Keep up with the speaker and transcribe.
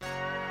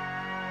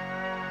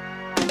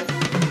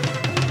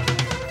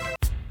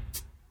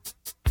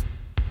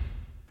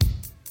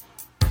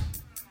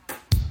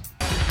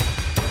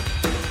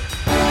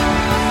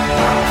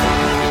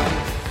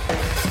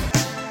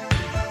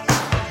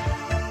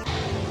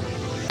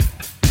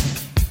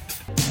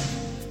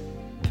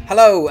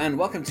Hello and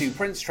welcome to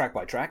Prince Track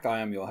by Track. I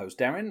am your host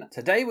Darren.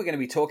 Today we're going to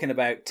be talking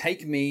about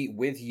Take Me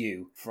With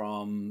You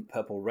from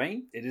Purple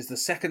Rain. It is the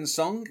second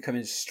song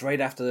coming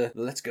straight after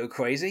Let's Go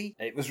Crazy.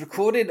 It was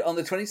recorded on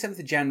the 27th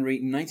of January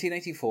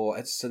 1984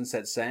 at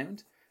Sunset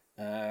Sound.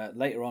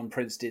 Later on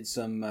Prince did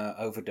some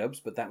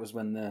overdubs, but that was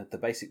when the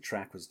basic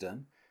track was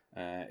done.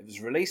 It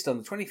was released on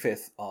the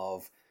 25th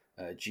of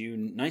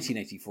June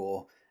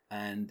 1984.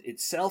 And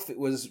itself, it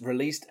was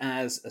released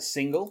as a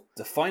single,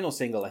 the final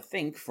single, I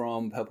think,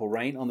 from Purple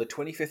Rain on the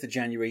 25th of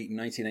January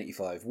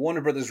 1985.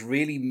 Warner Brothers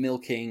really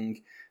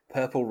milking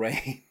Purple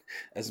Rain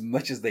as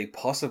much as they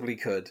possibly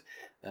could.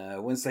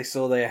 Once they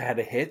saw they had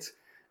a hit,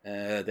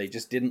 they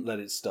just didn't let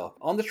it stop.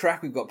 On the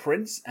track, we've got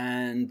Prince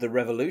and The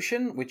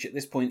Revolution, which at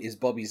this point is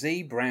Bobby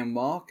Z, Brown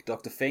Mark,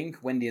 Dr. Fink,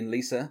 Wendy and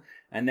Lisa.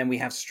 And then we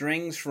have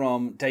strings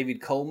from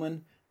David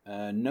Coleman,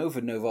 Nova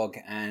Novog,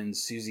 and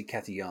Susie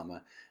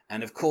Katayama.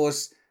 And of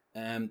course,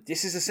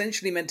 this is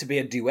essentially meant to be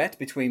a duet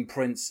between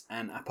Prince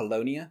and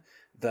Apollonia,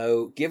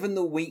 though given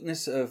the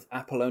weakness of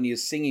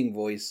Apollonia's singing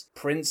voice,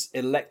 Prince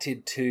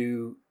elected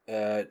to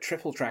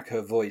triple track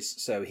her voice,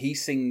 so he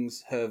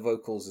sings her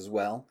vocals as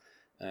well,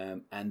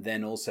 and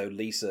then also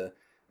Lisa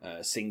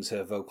sings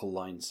her vocal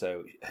line.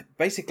 So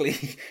basically,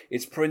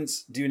 it's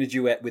Prince doing a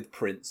duet with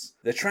Prince.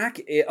 The track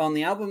on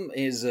the album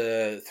is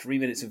 3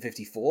 minutes and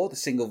 54. The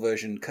single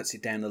version cuts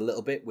it down a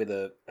little bit with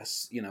a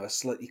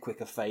slightly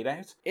quicker fade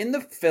out. In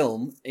the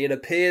film, it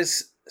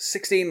appears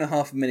 16 and a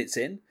half minutes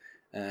in.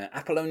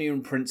 Apollonia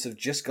and Prince have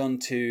just gone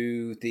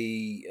to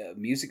the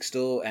music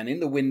store, and in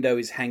the window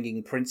is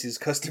hanging Prince's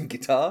custom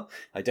guitar.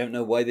 I don't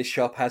know why this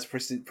shop has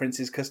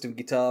Prince's custom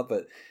guitar,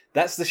 but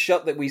that's the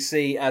shot that we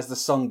see as the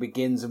song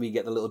begins, and we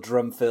get the little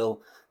drum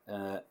fill.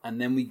 And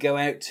then we go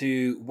out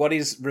to what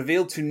is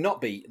revealed to not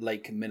be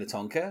Lake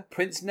Minnetonka.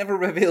 Prince never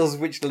reveals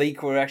which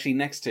lake we're actually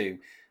next to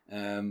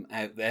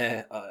out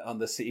there on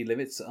the city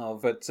limits,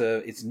 but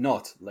it's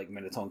not Lake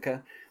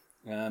Minnetonka.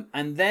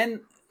 And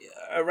then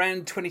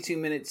around 22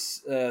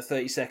 minutes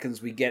 30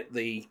 seconds we get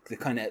the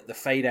kind of the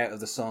fade out of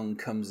the song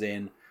comes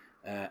in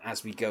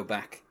as we go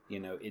back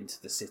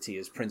into the city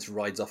as Prince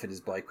rides off in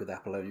his bike with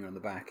Apollonia on the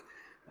back,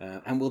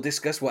 and we'll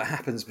discuss what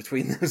happens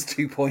between those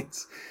 2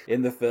 points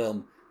in the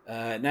film.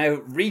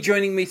 Now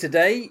rejoining me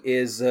today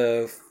is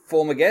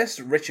former guest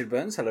Richard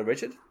Burns. Hello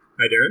Richard.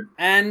 Hi Darren.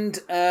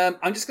 And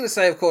I'm just going to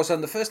say, of course,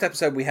 on the first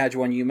episode we had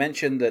you on, you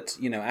mentioned that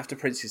after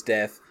Prince's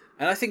death,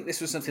 and I think this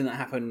was something that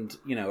happened,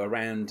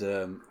 around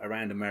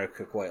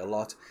America quite a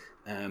lot.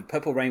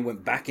 Purple Rain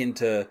went back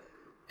into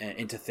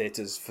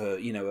theaters for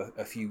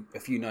a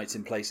few nights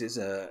in places.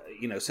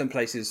 Some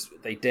places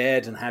they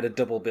dared and had a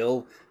double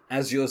bill,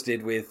 as yours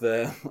did with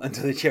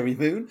Under the Cherry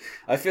Moon.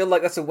 I feel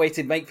like that's a way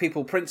to make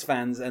people Prince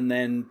fans, and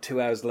then 2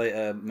 hours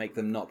later make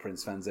them not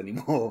Prince fans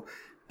anymore.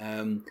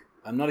 I'm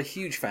not a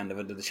huge fan of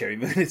Under the Cherry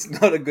Moon. It's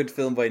not a good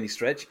film by any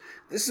stretch.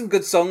 There's some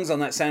good songs on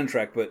that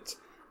soundtrack, but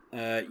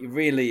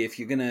really, if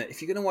you're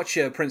gonna watch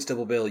Prince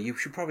Double Bill, you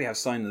should probably have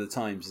Sign of the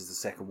Times as the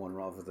second one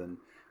rather than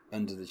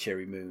Under the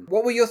Cherry Moon.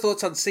 What were your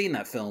thoughts on seeing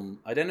that film?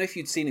 I don't know if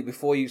you'd seen it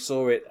before you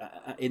saw it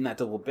in that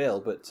double bill,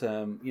 but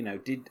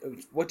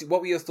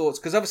what were your thoughts?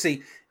 Because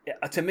obviously,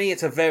 to me,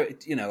 it's a very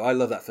I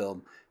love that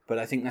film, but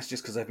I think that's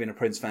just because I've been a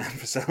Prince fan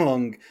for so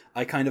long.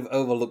 I kind of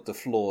overlooked the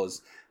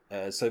flaws.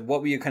 So,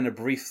 what were your kind of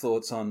brief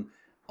thoughts on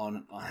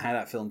how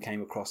that film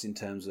came across in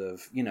terms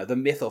of the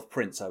myth of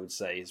Prince? I would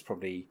say is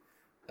probably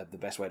the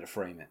best way to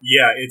frame it.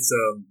 Yeah, it's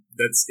a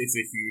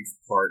huge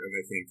part of,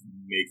 I think,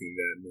 making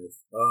that myth.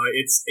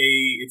 It's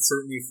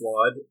certainly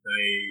flawed,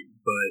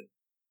 but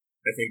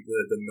I think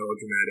the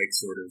melodramatic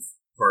sort of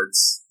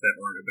parts that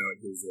aren't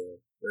about his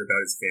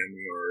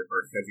family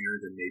are heavier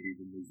than maybe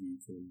the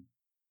movie can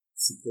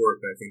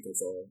support. But I think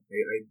that's all.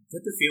 I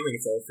get the feeling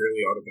it's all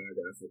fairly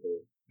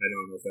autobiographical. I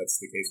don't know if that's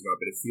the case or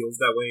not, but it feels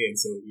that way. And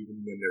so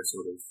even when they're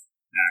sort of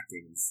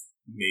acting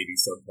maybe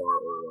subpar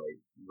or like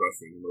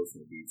rushing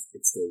emotional beats,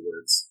 it still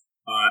works.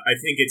 I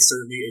think it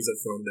certainly is a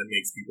film that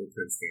makes people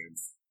Prince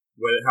fans.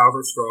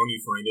 However strong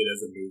you find it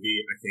as a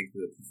movie, I think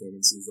the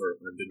performances are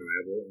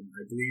undeniable, and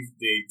I believe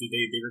they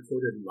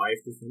recorded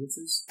live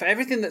performances for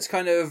everything that's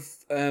kind of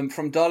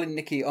from Darling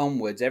Nikki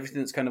onwards. Everything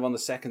that's kind of on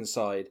the second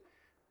side,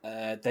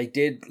 they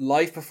did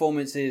live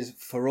performances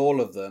for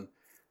all of them,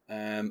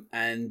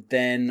 and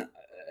then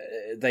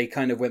they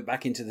kind of went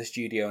back into the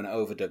studio and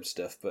overdubbed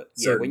stuff. But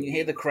yeah, certainly, when you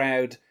hear the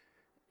crowd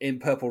in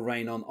Purple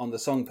Rain on the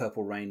song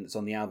Purple Rain that's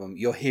on the album,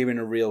 you're hearing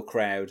a real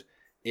crowd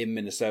in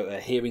Minnesota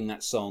hearing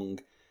that song.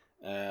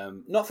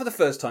 Not for the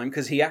first time,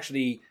 because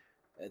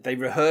they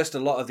rehearsed a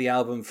lot of the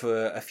album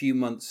for a few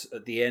months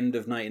at the end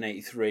of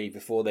 1983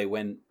 before they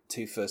went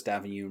to First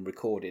Avenue and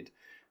recorded.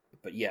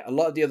 But yeah, a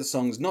lot of the other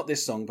songs, not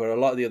this song, but a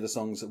lot of the other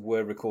songs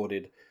were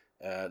recorded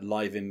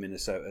live in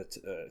Minnesota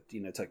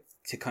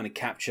to kind of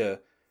capture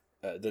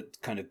the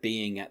kind of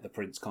being at the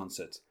Prince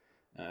concert.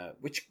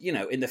 Which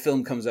in the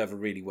film comes over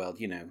really well,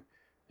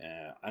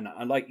 and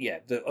I like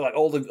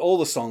all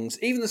the songs,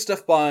 even the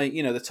stuff by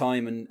the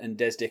Time and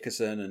Des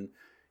Dickerson and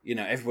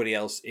everybody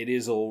else. It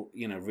is all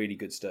really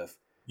good stuff.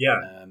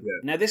 Yeah.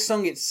 Now, this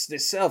song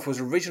itself was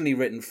originally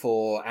written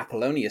for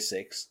Apollonia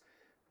 6,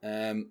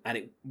 and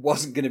it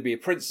wasn't going to be a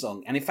Prince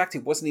song. And in fact,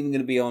 it wasn't even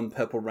going to be on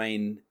Purple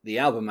Rain, the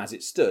album as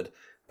it stood.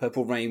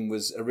 Purple Rain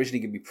was originally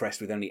going to be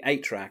pressed with only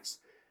 8 tracks.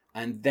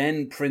 And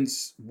then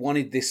Prince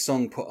wanted this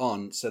song put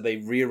on, so they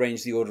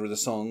rearranged the order of the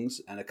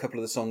songs, and a couple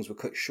of the songs were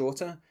cut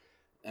shorter.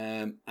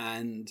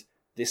 And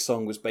this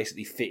song was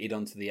basically fitted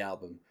onto the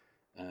album.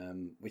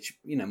 Which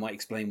might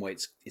explain why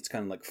it's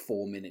kind of like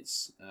 4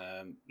 minutes.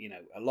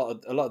 A lot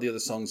of the other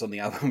songs on the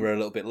album were a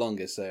little bit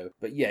longer. So,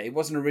 but yeah, it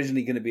wasn't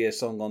originally going to be a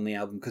song on the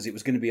album because it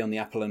was going to be on the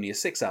Apollonia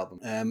 6 album.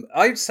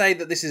 I'd say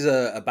that this is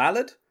a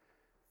ballad.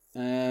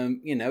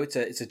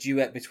 It's a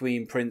duet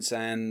between Prince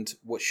and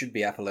what should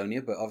be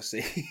Apollonia, but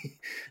obviously,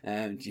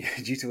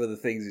 due to other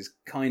things, it's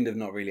kind of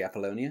not really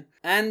Apollonia.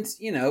 And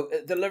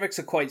the lyrics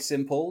are quite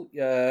simple,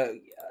 a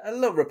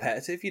little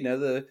repetitive.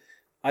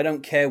 I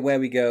don't care where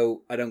we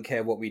go. I don't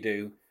care what we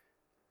do.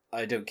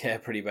 I don't care,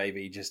 pretty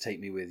baby. Just take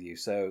me with you.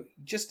 So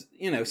just,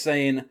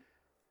 saying,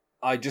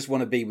 I just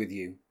want to be with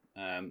you.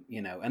 And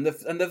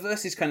the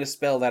verses kind of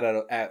spell that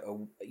out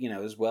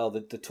as well.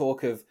 The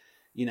talk of,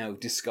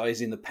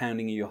 disguising the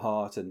pounding of your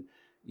heart and,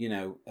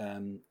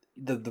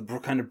 the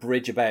kind of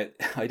bridge about,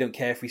 I don't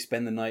care if we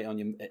spend the night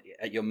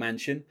at your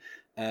mansion.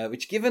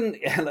 Which, given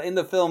in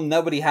the film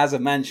nobody has a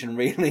mansion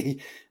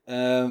really,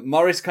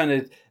 Morris kind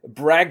of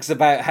brags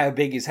about how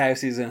big his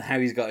house is and how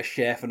he's got a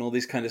chef and all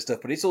this kind of stuff,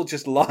 but it's all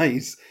just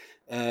lies.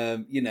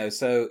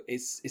 So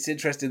it's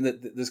interesting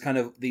that there's kind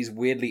of these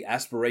weirdly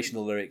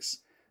aspirational lyrics,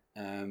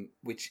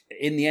 which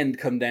in the end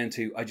come down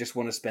to, I just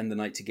want to spend the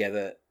night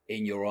together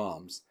in your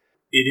arms.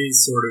 It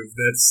is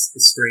that's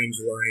a strange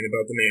line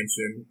about the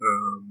mansion.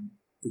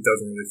 It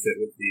doesn't really fit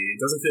it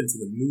doesn't fit into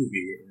the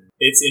movie.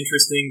 It's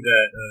interesting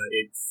that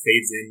it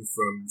fades in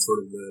from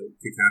sort of the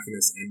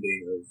cacophonous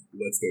ending of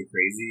Let's Go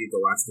Crazy.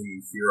 The last thing you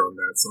hear on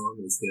that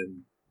song is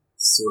him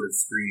sort of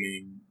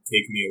screaming,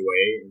 take me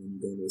away, and then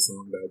going to a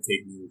song about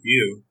take me with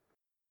you.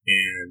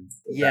 And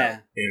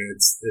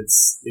it's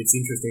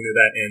interesting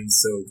that ends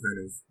so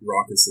kind of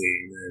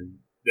raucously, and then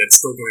that's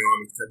still going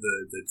on with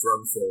the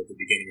drum fill at the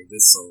beginning of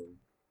this song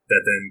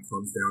that then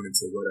comes down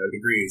into what I would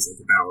agree is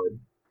like a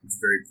ballad. It's a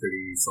very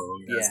pretty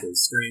song. It has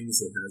those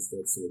strings. It has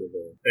that sort of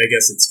I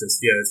guess it's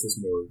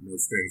just more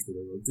strings. But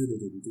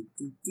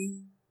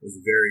it's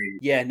very...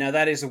 Yeah, no,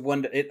 that is a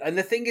wonder. And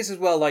the thing is as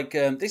well, like,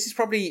 this is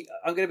probably,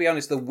 I'm going to be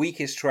honest, the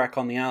weakest track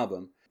on the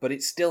album. But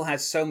it still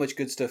has so much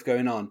good stuff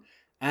going on.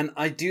 And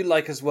I do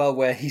like as well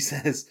where he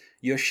says,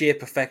 "Your sheer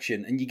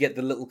perfection." And you get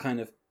the little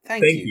kind of,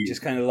 thank you.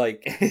 Just kind of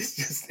like, it's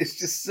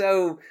just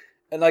so...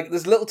 Like,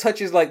 there's little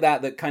touches like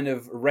that kind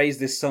of raise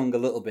this song a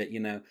little bit,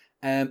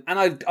 And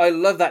I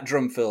love that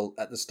drum fill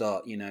at the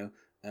start,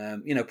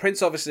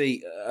 Prince,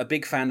 obviously, a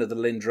big fan of the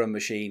Linn drum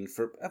machine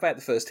for about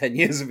the first 10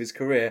 years of his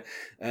career.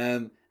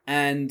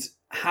 And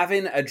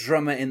having a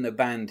drummer in the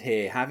band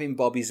here, having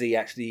Bobby Z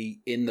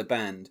actually in the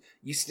band,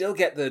 you still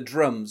get the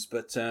drums,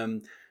 but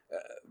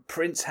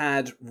Prince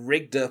had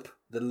rigged up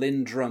the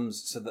Linn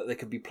drums so that they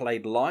could be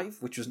played live,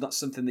 which was not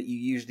something that you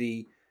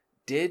usually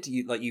did.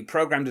 You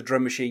programmed a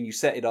drum machine, you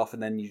set it off,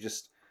 and then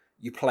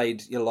you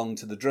played along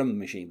to the drum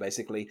machine,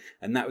 basically,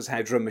 and that was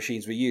how drum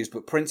machines were used.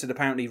 But Prince had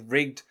apparently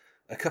rigged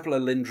a couple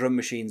of Linn drum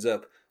machines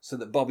up so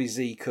that Bobby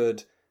Z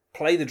could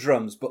play the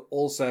drums, but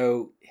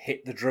also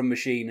hit the drum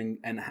machine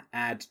and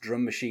add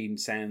drum machine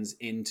sounds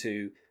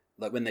into,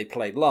 like, when they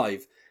played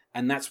live.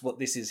 And that's what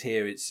this is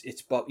here.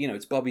 It's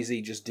Bobby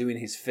Z just doing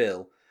his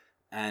fill,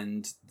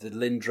 and the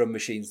Linn drum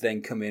machines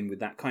then come in with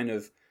that kind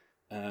of,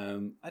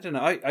 I don't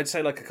know, I'd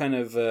say like a kind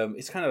of,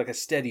 it's kind of like a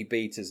steady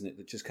beat, isn't it,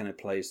 that just kind of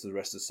plays to the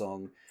rest of the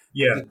song.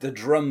 Yeah. The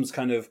drums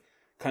kind of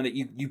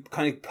you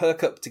kind of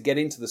perk up to get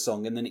into the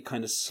song, and then it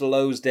kind of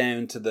slows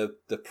down to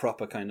the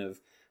proper kind of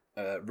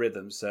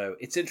rhythm. So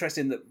it's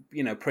interesting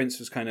that Prince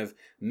was kind of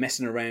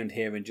messing around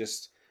here and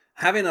just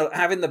having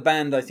the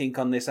band, I think,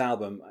 on this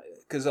album,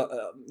 because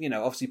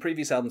obviously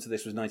previous album to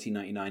this was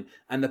 1999,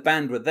 and the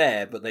band were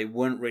there, but they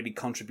weren't really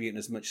contributing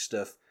as much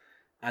stuff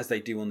as they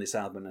do on this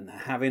album. And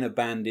having a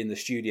band in the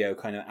studio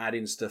kind of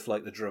adding stuff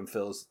like the drum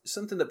fills,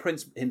 something that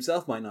Prince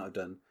himself might not have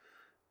done,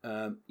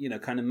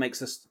 kind of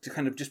makes us to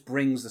kind of just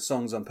brings the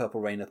songs on Purple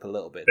Rain up a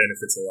little bit.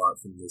 Benefits a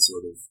lot from the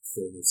sort of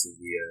fullness of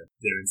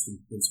their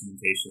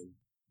instrumentation.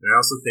 And I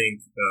also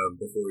think,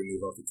 before we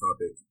move off the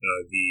topic,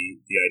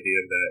 the idea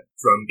of that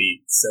drum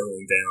beat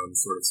settling down,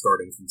 sort of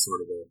starting from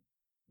sort of a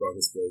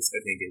raucous place,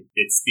 I think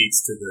it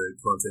speaks to the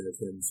content of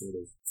him sort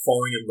of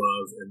falling in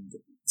love and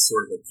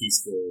sort of a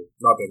peaceful,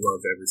 not that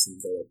love ever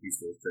seems all that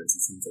peaceful with Prince.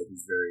 It seems like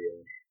he's very,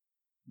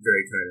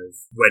 very kind of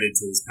wedded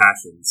to his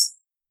passions.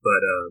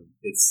 But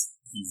he's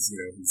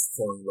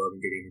falling in love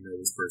and getting to know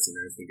this person,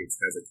 and I think it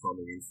has a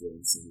calming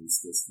influence, and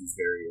he's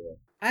very...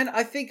 And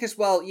I think as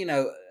well,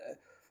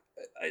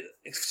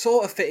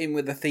 sort of fitting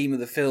with the theme of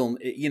the film,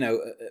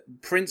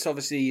 Prince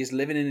obviously is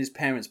living in his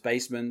parents'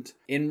 basement.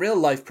 In real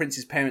life,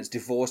 Prince's parents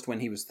divorced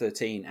when he was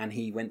 13, and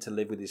he went to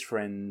live with his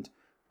friend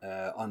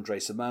Andre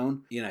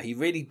Simone. He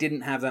really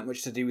didn't have that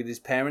much to do with his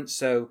parents.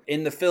 So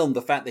in the film,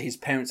 the fact that his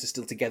parents are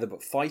still together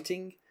but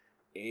fighting,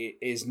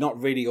 is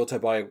not really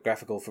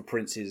autobiographical for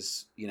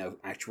Prince's,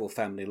 actual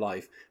family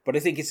life. But I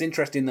think it's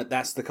interesting that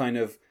that's the kind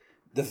of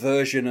the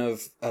version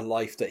of a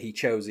life that he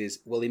chose is,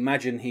 well,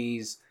 imagine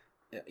he's,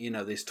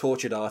 this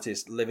tortured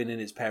artist living in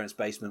his parents'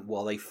 basement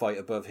while they fight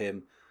above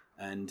him,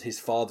 and his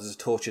father's a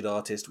tortured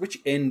artist, which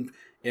in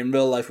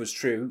real life was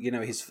true.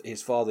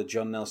 His father,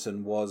 John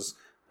Nelson, was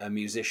a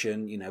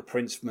musician.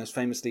 Prince most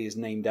famously is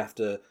named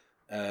after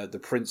the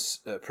Prince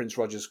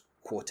Rogers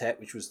Quartet,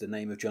 which was the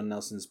name of John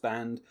Nelson's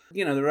band.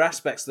 There are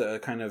aspects that are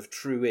kind of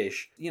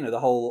true-ish. The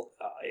whole,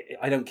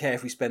 I don't care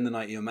if we spend the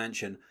night in your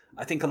mansion.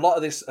 I think a lot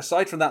of this,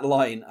 aside from that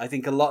line, I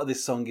think a lot of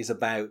this song is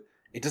about,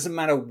 it doesn't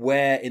matter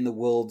where in the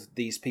world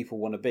these people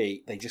want to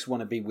be, they just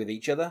want to be with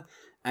each other.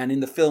 And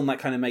in the film, that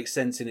kind of makes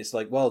sense. And it's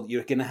like, well,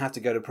 you're going to have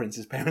to go to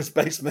Prince's parents'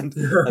 basement.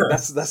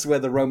 Like that's where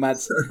the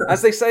romance,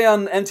 as they say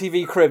on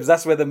MTV Cribs,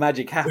 that's where the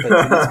magic happens.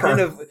 And it's kind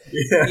of,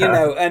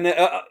 and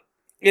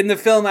in the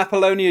film,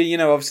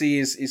 Apollonia, obviously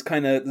is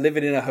kind of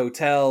living in a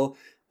hotel.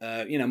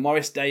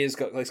 Morris Day has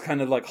got this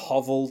kind of like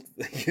hovel,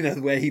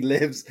 where he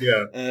lives.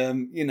 Yeah.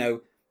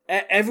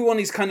 Everyone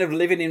is kind of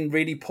living in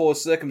really poor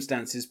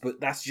circumstances,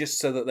 but that's just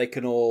so that they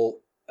can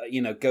all,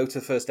 go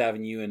to First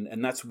Avenue,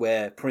 and that's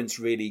where Prince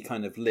really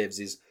kind of lives,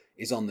 is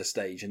on the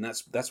stage, and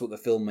that's what the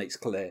film makes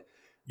clear.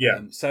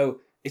 Yeah.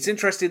 So it's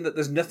interesting that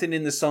there's nothing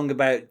in the song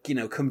about,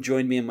 come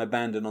join me in my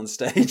band and on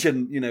stage,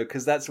 and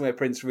because that's where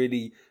Prince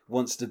really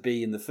wants to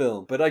be in the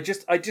film. But I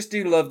just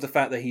do love the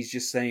fact that he's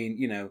just saying,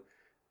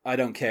 I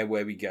don't care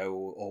where we go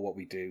or what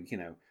we do,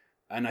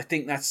 and I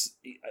think that's,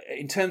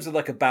 in terms of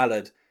like a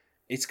ballad,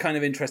 it's kind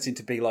of interesting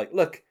to be like,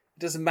 look, it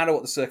doesn't matter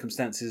what the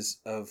circumstances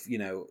of,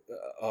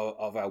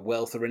 of our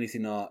wealth or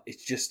anything are.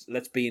 It's just,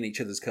 let's be in each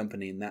other's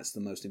company, and that's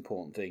the most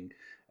important thing.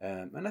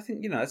 And I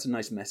think, that's a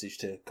nice message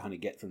to kind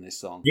of get from this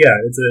song. Yeah,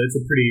 it's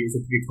a pretty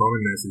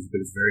common message, but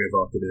it's very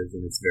evocative,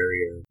 and it's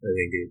very, I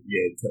think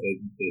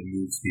it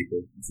moves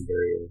people. It's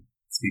very,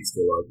 speaks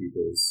to a lot of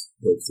people's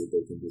hopes that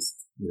they can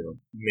just,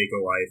 make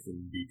a life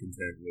and be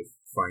content with,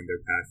 find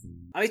their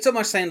passion. I mean, it's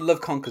almost saying love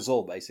conquers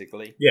all,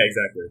 basically. Yeah,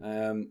 exactly.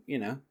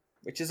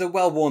 Which is a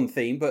well-worn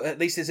theme, but at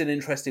least it's an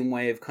interesting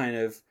way of kind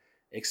of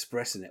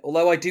expressing it.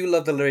 Although I do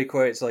love the lyric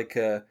where it's like,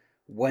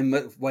 why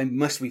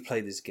must we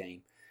play this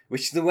game?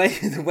 Which the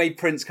way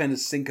Prince kind of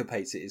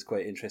syncopates it is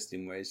quite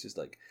interesting, where it's just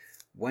like,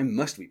 why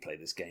must we play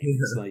this game?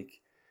 It's like,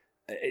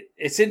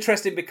 it's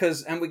interesting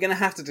because, and we're going to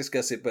have to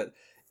discuss it, but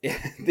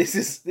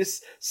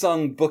this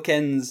song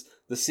bookends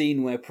the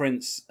scene where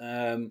Prince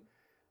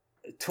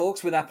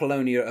talks with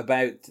Apollonia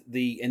about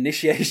the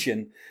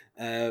initiation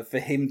for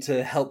him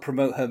to help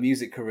promote her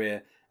music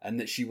career, and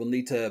that she will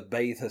need to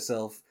bathe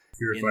herself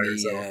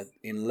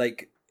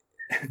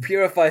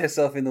purify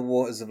herself in the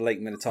waters of Lake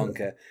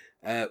Minnetonka,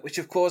 which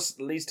of course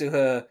leads to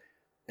her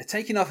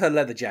taking off her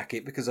leather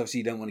jacket, because obviously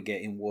you don't want to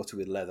get in water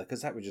with leather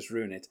because that would just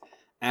ruin it,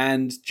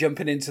 and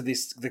jumping into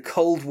the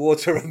cold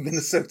water of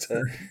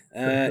Minnesota.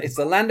 It's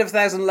the land of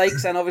 1,000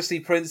 lakes, and obviously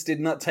Prince did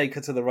not take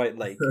her to the right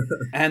lake.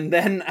 And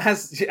then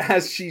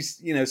as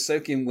she's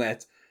soaking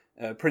wet,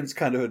 Prince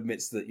kind of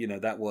admits that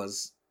that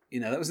was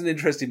an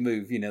interesting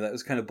move. That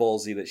was kind of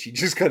ballsy that she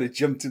just kind of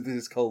jumped into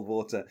this cold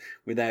water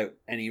without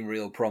any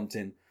real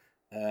prompting.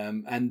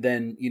 And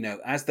then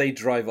as they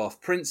drive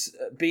off, Prince,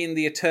 being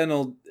the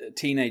eternal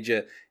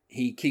teenager,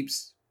 he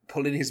keeps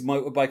pulling his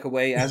motorbike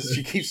away as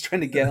she keeps trying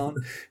to get on,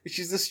 which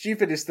is the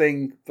stupidest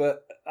thing,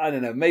 but I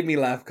don't know, made me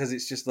laugh because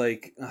it's just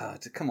like,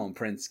 come on,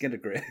 Prince, get a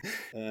grip.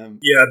 Yeah,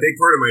 a big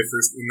part of my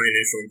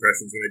initial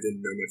impressions when I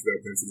didn't know much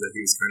about Prince is that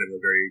he was kind of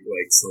a very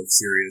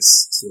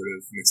self-serious, sort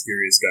of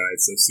mysterious guy.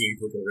 So seeing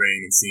Purple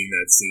Rain and seeing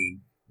that scene,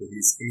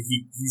 he's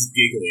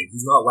giggling.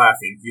 He's not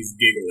laughing. He's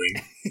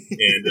giggling,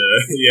 and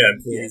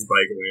pulling his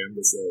bike away. I'm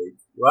just like,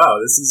 wow,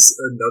 this is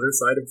another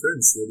side of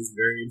Prince that is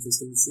very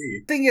interesting to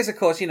see. Thing is, of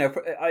course, you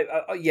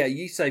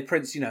say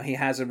Prince, he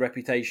has a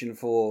reputation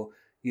for,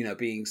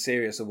 being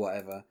serious or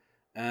whatever.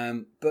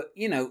 But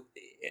he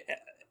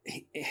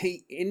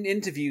in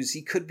interviews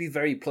he could be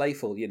very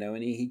playful,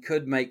 and he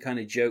could make kind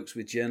of jokes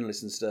with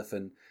journalists and stuff.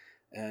 And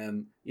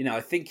I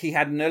think he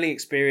had an early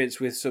experience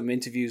with some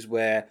interviews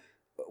where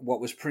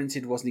what was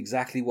printed wasn't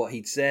exactly what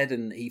he'd said,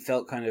 and he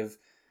felt kind of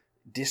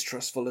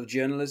distrustful of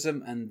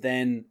journalism, and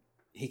then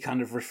he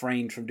kind of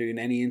refrained from doing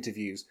any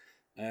interviews.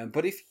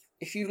 But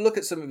if you look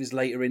at some of his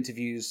later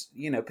interviews,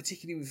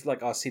 particularly with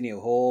like Arsenio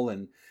Hall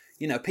and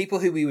people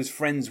who he was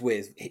friends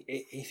with,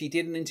 if he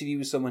did an interview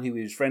with someone who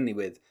he was friendly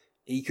with,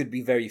 he could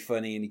be very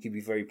funny and he could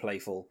be very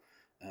playful,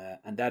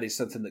 and that is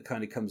something that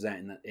kind of comes out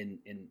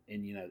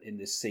in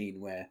this scene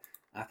where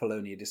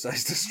Apollonia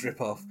decides to strip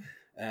off.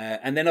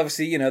 And then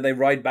obviously, they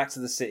ride back to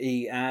the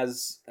city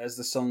as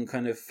the song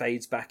kind of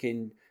fades back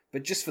in,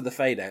 but just for the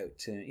fade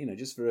out,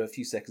 just for a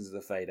few seconds of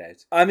the fade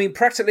out. I mean,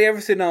 practically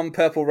everything on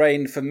Purple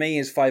Rain for me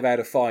is 5 out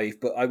of 5,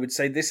 but I would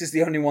say this is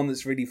the only one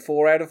that's really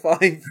 4 out of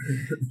 5,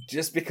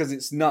 just because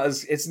it's not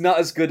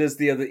as good as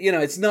the other.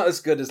 It's not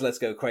as good as Let's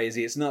Go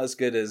Crazy. It's not as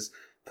good as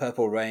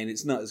Purple Rain.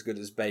 It's not as good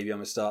as Baby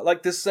I'm a Star.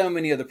 Like, there's so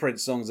many other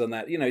Prince songs on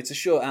that. It's a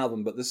short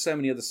album, but there's so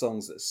many other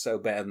songs that are so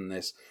better than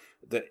this.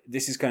 That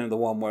this is kind of the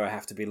one where I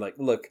have to be like,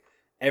 look,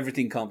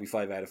 everything can't be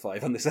 5 out of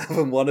 5 on this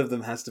album. One of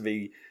them has to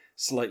be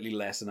slightly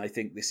less, and I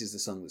think this is the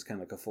song that's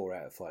kind of like a 4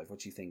 out of 5. What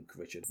do you think,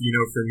 Richard?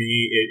 For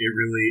me, it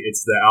really,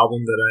 it's the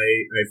album that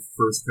I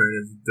first kind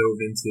of dove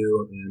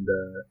into, and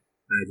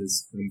I'm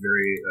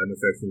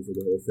affectionate for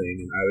the whole thing,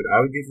 and I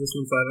would give this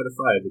one 5 out of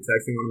 5. It's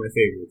actually one of my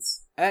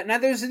favorites. Now,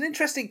 there's an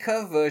interesting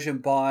cover version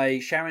by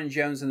Sharon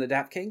Jones and the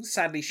Dap Kings.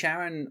 Sadly,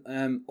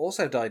 Sharon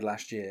also died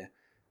last year.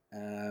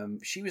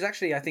 She was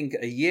actually, I think,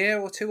 a year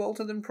or two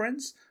older than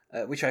Prince,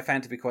 which I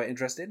found to be quite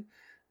interesting.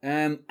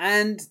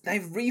 And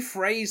they've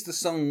rephrased the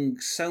song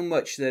so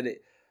much that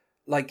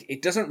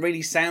it doesn't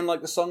really sound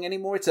like the song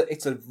anymore.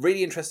 It's a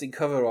really interesting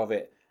cover of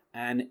it.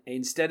 And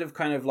instead of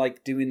kind of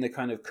like doing the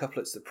kind of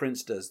couplets that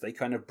Prince does, they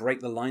kind of break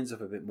the lines up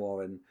a bit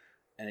more, and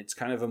it's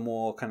kind of a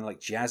more kind of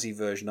like jazzy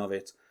version of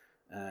it.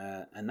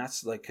 And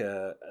that's like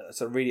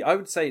it's a really, I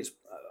would say it's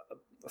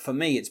for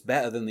me it's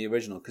better than the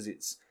original,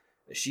 because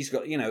she's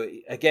got,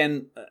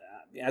 again,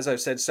 as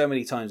I've said so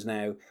many times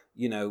now,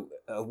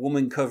 a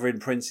woman covering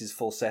Prince's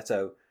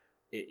falsetto,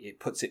 it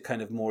puts it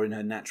kind of more in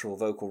her natural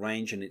vocal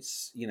range, and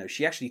it's,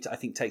 she actually I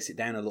think takes it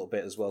down a little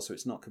bit as well, so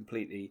it's not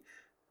completely.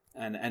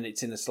 And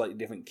it's in a slightly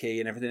different key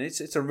and everything.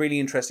 It's a really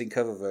interesting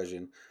cover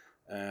version.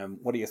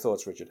 What are your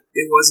thoughts, Richard?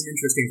 It was an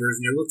interesting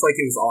version. It looked like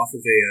it was off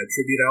of a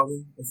tribute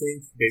album, I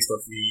think, based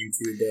off the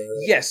YouTube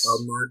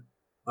album art.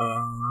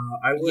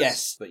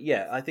 Yes, but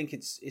yeah, I think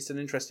it's an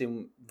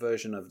interesting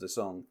version of the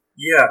song.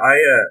 Yeah, I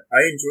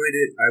enjoyed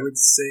it. I would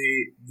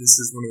say this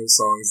is one of the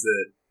songs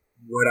that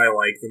what I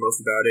like the most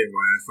about it and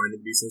why I find it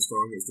to be so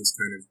strong is just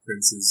kind of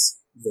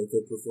Prince's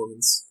vocal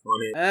performance on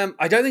it.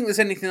 I don't think there's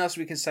anything else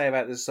we can say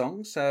about this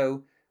song,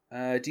 so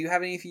do you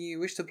have anything you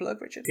wish to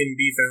plug, Richard? Can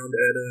be found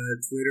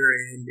at Twitter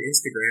and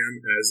Instagram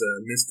as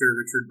Mr.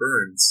 Richard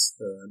Burns.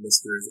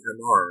 Mr. is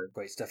MR.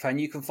 Great stuff. And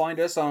you can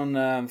find us on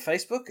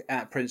Facebook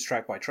at Prince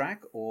Track by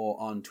Track, or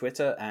on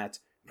Twitter at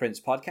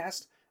Prince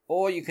Podcast,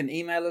 or you can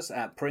email us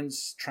at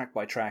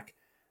princetrackbytrack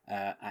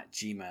at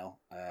gmail.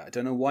 I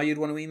don't know why you'd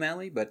want to email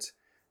me, but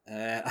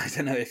I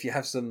don't know, if you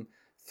have some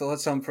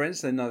thoughts on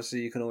Prince, then obviously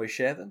you can always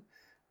share them.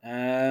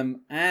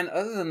 And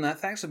other than that,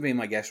 thanks for being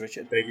my guest,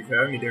 Richard. Thank you for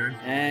having me, Darren.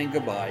 And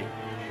goodbye.